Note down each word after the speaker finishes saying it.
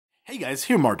Hey guys,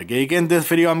 here Martigay. In this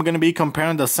video, I'm going to be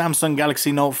comparing the Samsung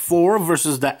Galaxy Note 4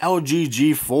 versus the LG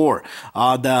G4.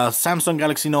 The Samsung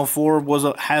Galaxy Note 4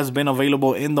 has been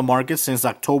available in the market since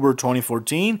October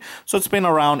 2014, so it's been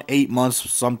around 8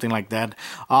 months, something like that.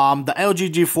 The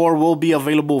LG G4 will be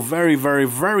available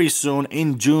very soon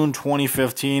in June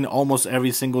 2015. Almost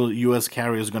every single US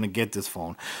carrier is going to get this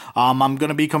phone. I'm going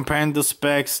to be comparing the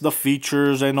specs, the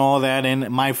features, and all that, and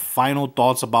my final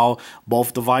thoughts about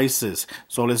both devices.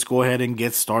 So let's go ahead and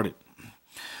get started.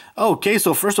 Okay,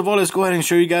 so first of all, let's go ahead and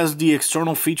show you guys the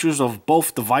external features of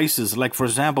both devices. Like, for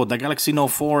example, the Galaxy Note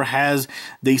 4 has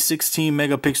the 16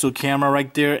 megapixel camera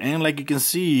right there, and like you can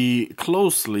see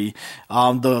closely,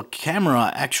 the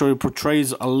camera actually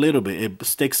portrays a little bit. It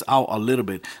sticks out a little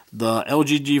bit. The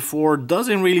LG G4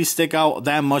 doesn't really stick out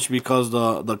that much because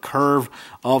the curve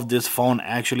of this phone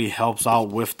actually helps out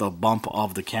with the bump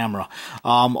of the camera.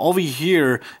 Over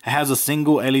here, it has a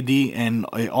single LED, and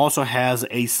it also has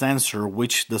a sensor,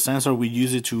 which the sensor we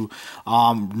use it to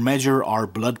measure our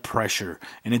blood pressure,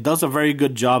 and it does a very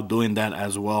good job doing that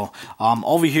as well.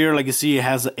 Over here, like you see, it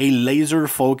has a laser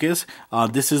focus.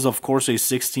 This is of course a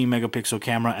 16 megapixel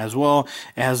camera as well.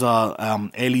 It has a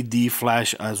LED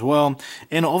flash as well,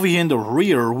 and over here in the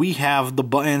rear we have the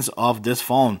buttons of this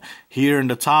phone. Here in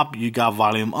the top you got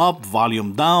volume up,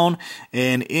 volume down,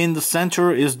 and in the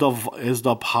center is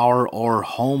the power or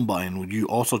home button. You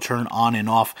also turn on and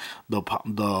off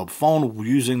the phone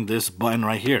using this button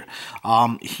right here.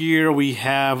 Here we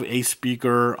have a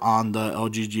speaker on the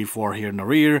LG G4 here in the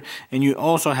rear, and you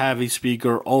also have a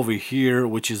speaker over here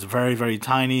which is very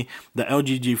tiny. The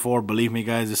LG G4, believe me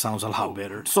guys, it sounds a lot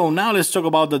better. So now let's talk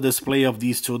about the display of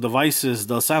these two devices.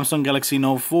 The Samsung Galaxy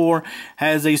Note 4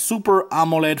 has a Super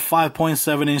AMOLED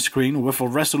 5.7-inch screen with a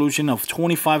resolution of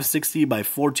 2560 by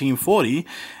 1440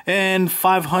 and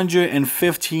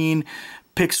 515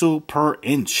 pixel per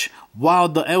inch, while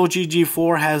the LG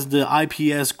G4 has the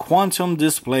IPS Quantum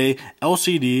Display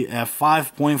LCD at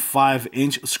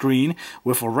 5.5-inch screen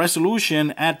with a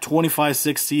resolution at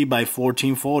 2560 by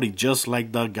 1440, just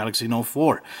like the Galaxy Note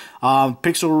 4.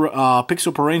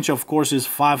 Pixel per inch, of course, is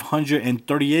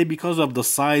 538 because of the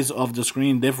size of the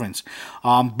screen difference.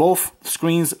 Both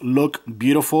screens look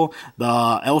beautiful. The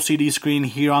LCD screen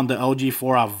here on the LG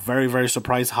 4, I'm very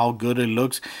surprised how good it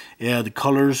looks. The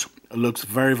colors looks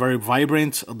very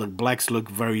vibrant. The blacks look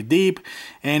very deep,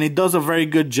 and it does a very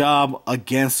good job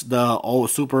against the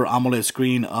Super AMOLED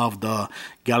screen of the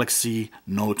Galaxy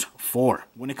Note 4.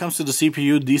 When it comes to the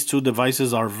CPU, these two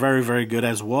devices are very good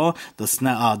as well.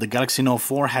 The Galaxy Note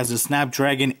 4 has a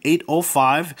Snapdragon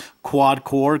 805 quad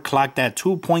core clocked at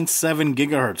 2.7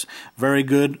 gigahertz. Very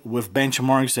good with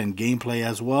benchmarks and gameplay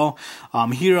as well.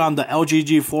 Here on the LG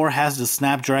G4 has the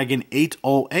Snapdragon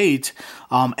 808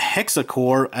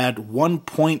 hexa-core at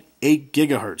 1.8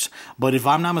 gigahertz, but if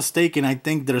I'm not mistaken, I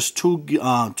think there's two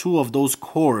of those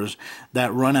cores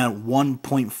that run at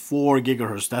 1.4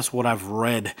 gigahertz. That's what I've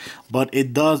read, but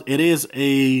it is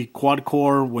a quad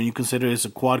core. When you consider it's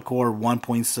a quad core,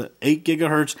 1.8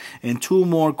 gigahertz, and two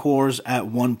more cores at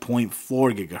 1.4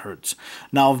 gigahertz.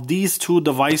 Now these two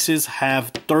devices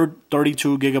have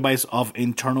 32 gigabytes of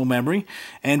internal memory,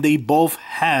 and they both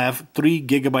have 3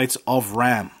 gigabytes of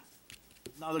RAM.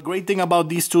 Now, the great thing about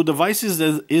these two devices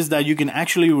is that you can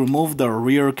actually remove the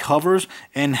rear covers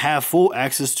and have full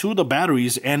access to the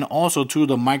batteries and also to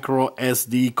the micro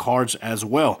SD cards as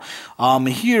well.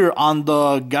 Here on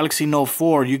the Galaxy Note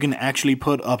 4, you can actually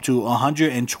put up to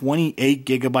 128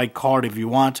 gigabyte card if you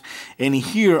want. And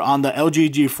here on the LG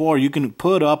G4, you can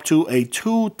put up to a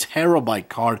 2 terabyte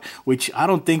card, which I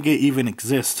don't think it even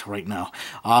exists right now.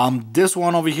 This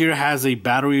one over here has a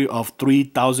battery of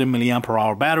 3000 milliamp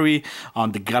hour battery.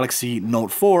 The Galaxy Note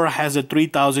 4 has a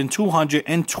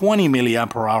 3220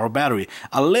 milliamp hour battery.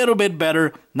 A little bit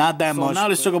better, not that much. Now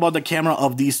let's talk about the camera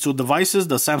of these two devices.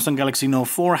 The Samsung Galaxy Note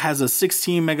 4 has a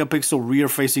 16 megapixel rear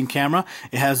facing camera.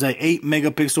 It has an 8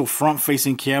 megapixel front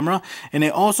facing camera, and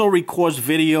it also records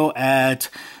video at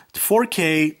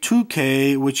 4K,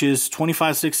 2K, which is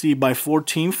 2560 by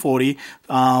 1440,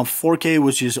 4K,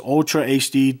 which is Ultra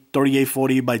HD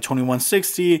 3840 by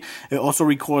 2160. It also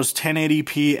records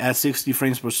 1080p at 60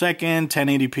 frames per second,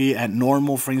 1080p at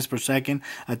normal frames per second.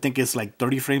 I think it's like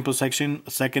 30 frames per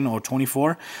second or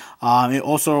 24. It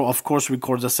also, of course,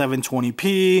 records at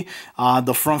 720p.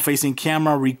 The front-facing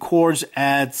camera records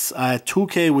at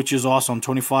 2K, which is awesome,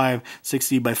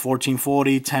 2560 by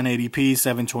 1440, 1080p,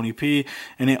 720p,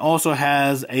 and it also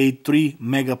has a 3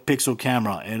 megapixel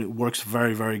camera, and it works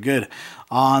very good.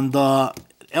 On the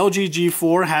LG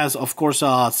G4 has, of course,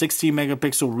 a 16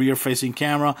 megapixel rear facing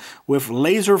camera with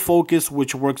laser focus,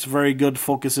 which works very good,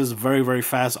 focuses very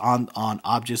fast on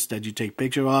objects that you take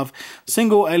picture of.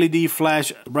 Single LED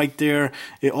flash right there.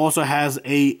 It also has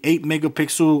a 8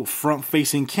 megapixel front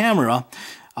facing camera,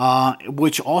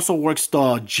 which also works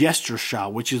the gesture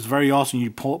shot, which is very awesome. You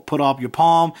put up your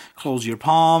palm, close your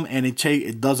palm, and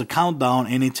it does a countdown,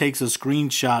 and it takes a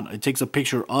screenshot. It takes a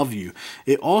picture of you.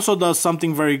 It also does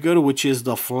something very good, which is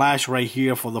the flash right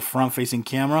here for the front facing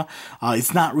camera.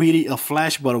 It's not really a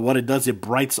flash, but what it does, it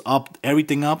brights up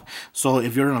everything up. So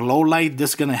if you're in a low light,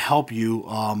 this is gonna help you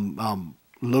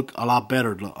look a lot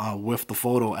better with the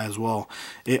photo as well.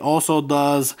 It also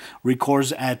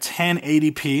records at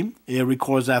 1080p. It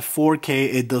records at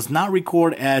 4K. It does not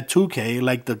record at 2K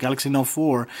like the Galaxy Note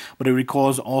 4, but it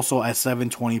records also at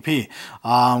 720p.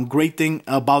 Great thing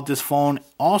about this phone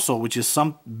also, which is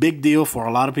some big deal for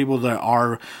a lot of people that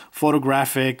are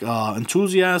photographic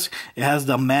enthusiasts, it has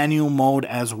the manual mode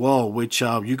as well, which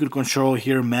you could control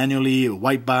here manually: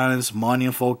 white balance,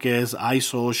 manual focus,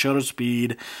 ISO, shutter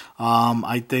speed.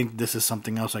 I think this is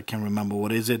something else. I can't remember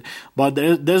what is it, but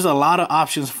there's a lot of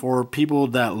options for people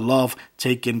that love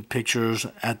taking pictures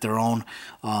at their own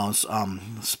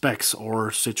specs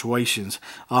or situations.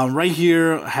 Right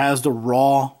here has the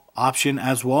RAW option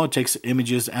as well. It takes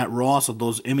images at RAW, so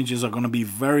those images are going to be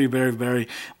very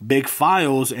big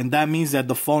files, and that means that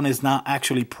the phone is not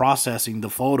actually processing the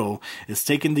photo. It's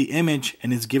taking the image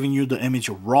and it's giving you the image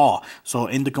raw. So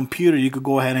in the computer, you could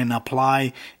go ahead and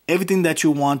apply everything that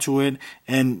you want to it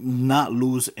and not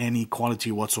lose any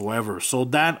quality whatsoever. So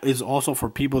that is also for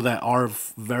people that are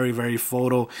very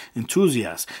photo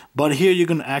enthusiasts. But here you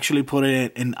can actually put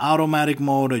it in automatic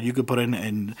mode, or you could put it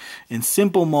in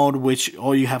simple mode, which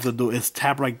all you have to do is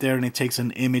tap right there and it takes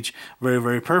an image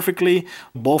very perfectly.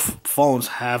 Both phones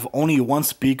have only one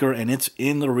speaker, and it's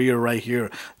in the rear right here.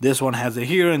 This one has it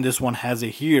here and this one has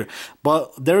it here.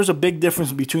 But there's a big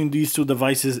difference between these two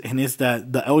devices, and it's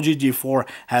that the LG G4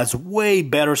 has way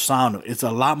better sound. It's a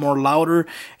lot more louder,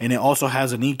 and it also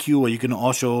has an EQ where you can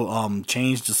also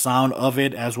change the sound of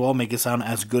it as well, make it sound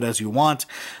as good as you want.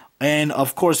 And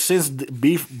of course, since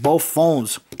both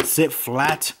phones sit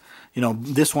flat, you know,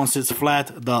 this one sits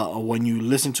flat. When you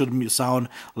listen to the sound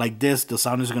like this, the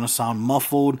sound is going to sound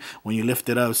muffled. When you lift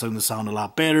it up, it's going to sound a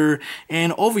lot better.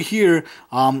 And over here,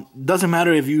 doesn't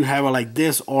matter if you have it like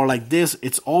this or like this,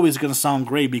 it's always going to sound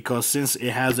great, because since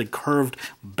it has a curved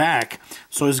back,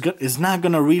 so it's not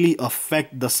going to really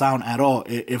affect the sound at all.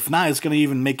 If not, it's going to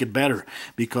even make it better,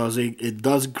 because it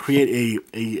does create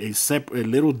a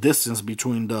little distance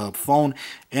between the phone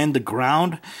and the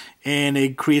ground, and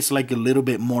it creates like a little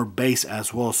bit more bass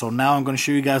as well. So now I'm going to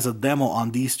show you guys a demo on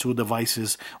these two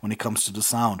devices when it comes to the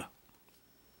sound.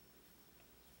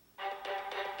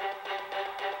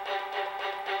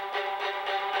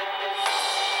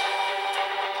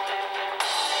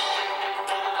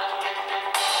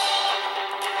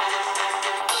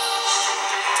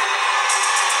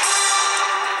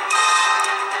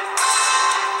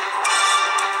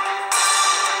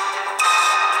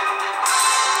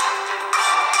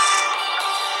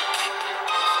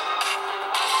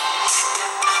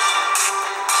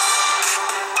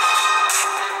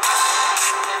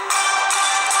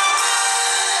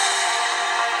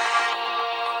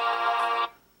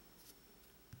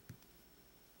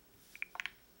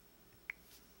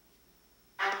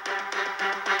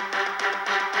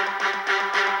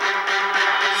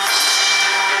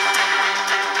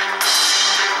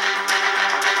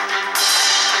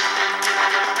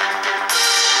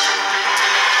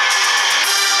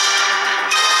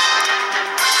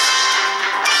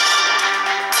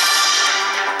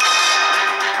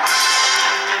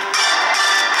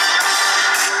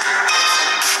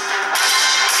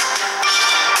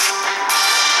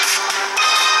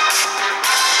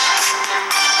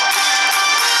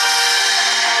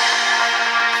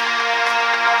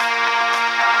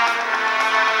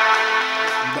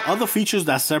 Other features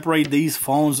that separate these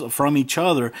phones from each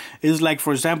other is, like,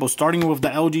 for example, starting with the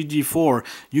LG G4,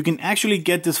 you can actually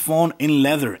get this phone in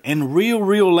leather, and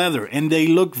real leather, and they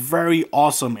look very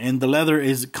awesome. And the leather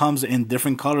comes in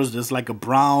different colors. There's like a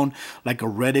brown, like a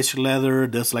reddish leather,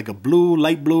 there's like a blue,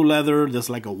 light blue leather, there's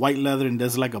like a white leather, and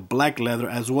there's like a black leather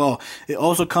as well. It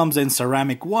also comes in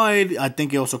ceramic white. I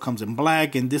think it also comes in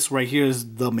black, and this right here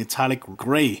is the metallic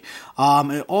gray.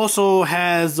 It also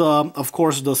has, of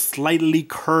course, the slightly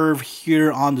curved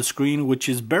here on the screen, which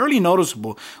is barely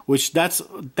noticeable, which thanks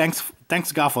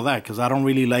God for that, because I don't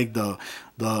really like the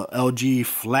The LG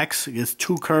Flex is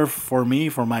too curved for me,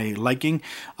 for my liking,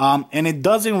 and it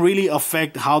doesn't really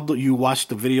affect how you watch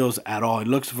the videos at all. It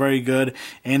looks very good,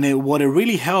 and what it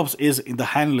really helps is the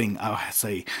handling. I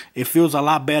say it feels a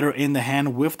lot better in the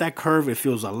hand with that curve. It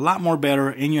feels a lot more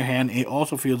better in your hand. It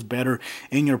also feels better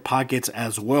in your pockets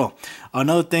as well.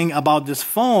 Another thing about this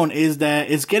phone is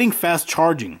that it's getting fast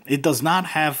charging. It does not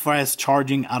have fast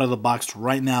charging out of the box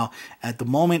right now at the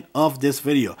moment of this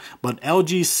video, but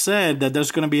LG said that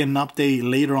there's going to be an update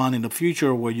later on in the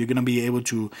future where you're going to be able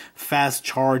to fast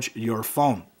charge your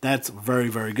phone. That's very,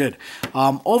 very good.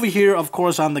 Over here, of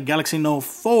course, on the Galaxy Note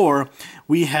 4,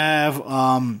 we have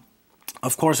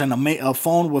of course, a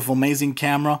phone with amazing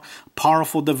camera,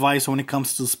 powerful device when it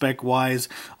comes to spec-wise.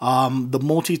 The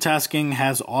multitasking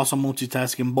has awesome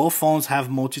multitasking. Both phones have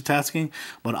multitasking,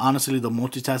 but honestly, the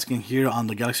multitasking here on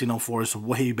the Galaxy Note 4 is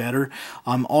way better.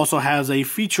 Also has a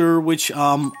feature which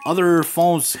other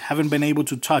phones haven't been able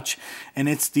to touch, and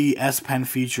it's the S Pen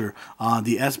feature.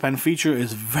 The S Pen feature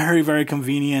is very, very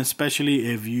convenient,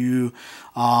 especially if you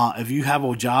have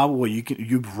a job where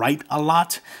you write a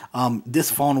lot.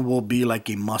 This phone will be like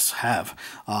a must-have.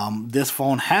 This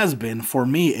phone has been for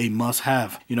me a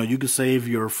must-have. You know, you can save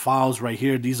your files right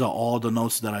here. These are all the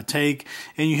notes that I take,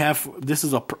 and you have this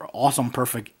is a awesome,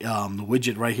 perfect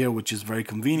widget right here, which is very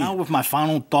convenient. Now, with my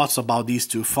final thoughts about these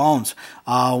two phones,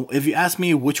 if you ask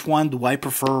me which one do I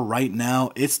prefer right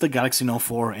now, it's the Galaxy Note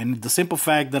 4, and the simple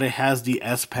fact that it has the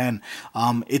S Pen.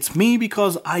 It's me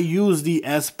because I use the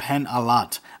S Pen a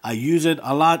lot. I use it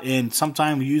a lot, and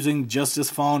sometimes using just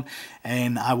this phone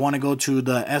and I want to go to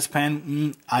the S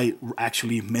Pen, I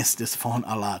actually miss this phone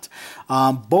a lot.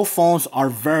 Both phones are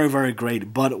very, very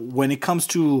great, but when it comes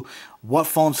to what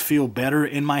phones feel better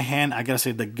in my hand, I gotta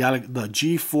say the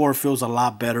G4 feels a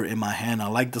lot better in my hand. I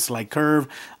like the slight curve.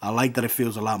 I like that it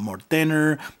feels a lot more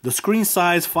thinner. The screen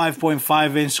size,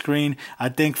 5.5-inch screen. I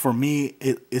think for me,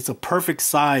 it's a perfect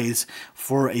size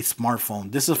for a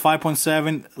smartphone. This is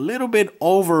 5.7, a little bit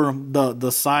over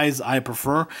the size I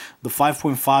prefer. The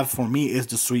 5.5 for me is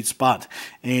the sweet spot.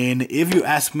 And if you're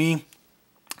asking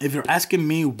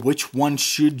me which one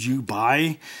should you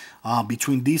buy,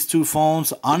 between these two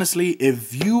phones, honestly,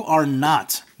 if you are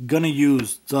not gonna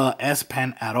use the S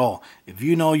Pen at all, if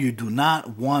you know you do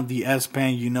not want the S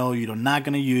Pen, you know you're not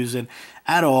gonna use it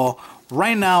at all,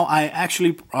 right now I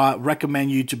actually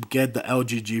recommend you to get the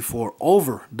LG G4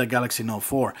 over the Galaxy Note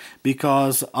 4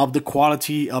 because of the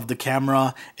quality of the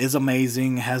camera is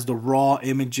amazing. It has the raw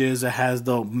images, it has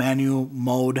the manual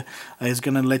mode. It's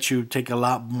gonna let you take a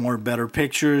lot more better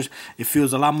pictures. It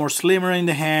feels a lot more slimmer in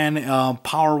the hand.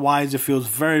 Power wise, it feels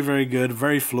very, very good,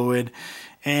 very fluid,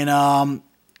 and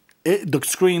the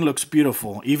screen looks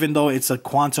beautiful. Even though it's a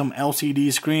quantum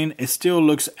LCD screen, it still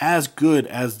looks as good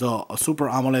as the Super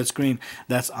AMOLED screen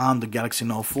that's on the Galaxy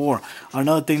Note 4.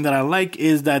 Another thing that I like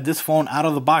is that this phone out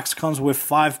of the box comes with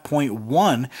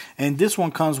 5.1, and this one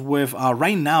comes with,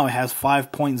 right now it has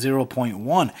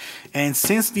 5.0.1. And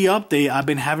since the update, I've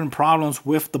been having problems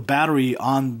with the battery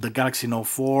on the Galaxy Note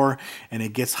 4, and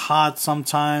it gets hot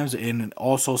sometimes, and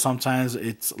also sometimes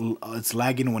it's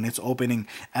lagging when it's opening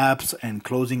apps and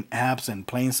closing apps and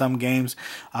playing some games.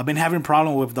 I've been having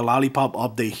problem with the Lollipop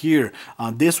update here.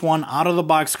 This one out of the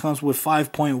box comes with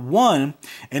 5.1,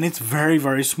 and it's very,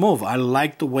 very smooth. I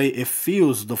like the way it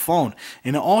feels, the phone,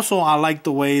 and also I like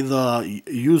the way the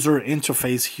user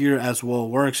interface here as well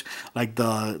works. Like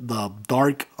the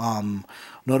dark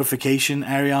notification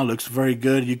area looks very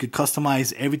good. You could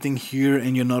customize everything here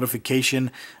in your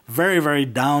notification, very, very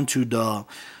down to the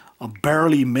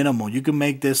barely minimal. You can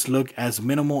make this look as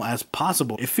minimal as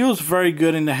possible. It feels very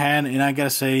good in the hand, and I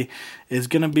gotta say, you're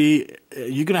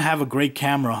gonna have a great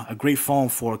camera, a great phone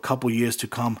for a couple years to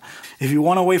come. If you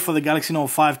want to wait for the Galaxy Note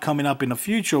 5 coming up in the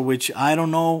future, which I don't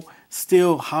know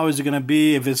still how is it gonna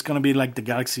be, if it's gonna be like the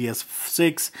Galaxy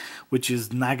S6, which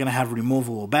is not gonna have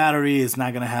removable battery, it's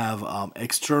not gonna have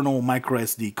external micro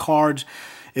SD cards.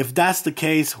 If that's the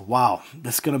case, wow,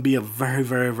 that's going to be a very,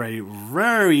 very, very,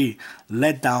 very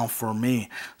letdown for me.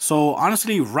 So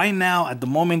honestly, right now, at the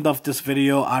moment of this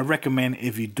video, I recommend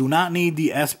if you do not need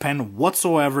the S Pen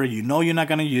whatsoever, you know you're not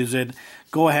going to use it,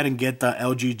 go ahead and get the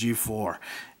LG G4.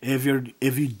 If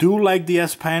you do like the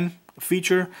S Pen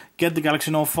feature, get the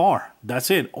Galaxy Note 4.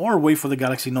 That's it. Or wait for the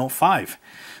Galaxy Note 5.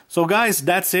 So guys,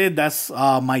 that's it. That's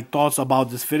my thoughts about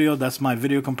this video. That's my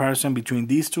video comparison between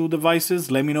these two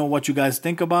devices. Let me know what you guys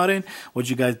think about it. What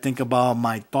you guys think about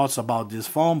my thoughts about this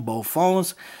phone, both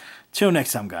phones. Till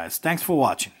next time, guys. Thanks for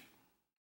watching.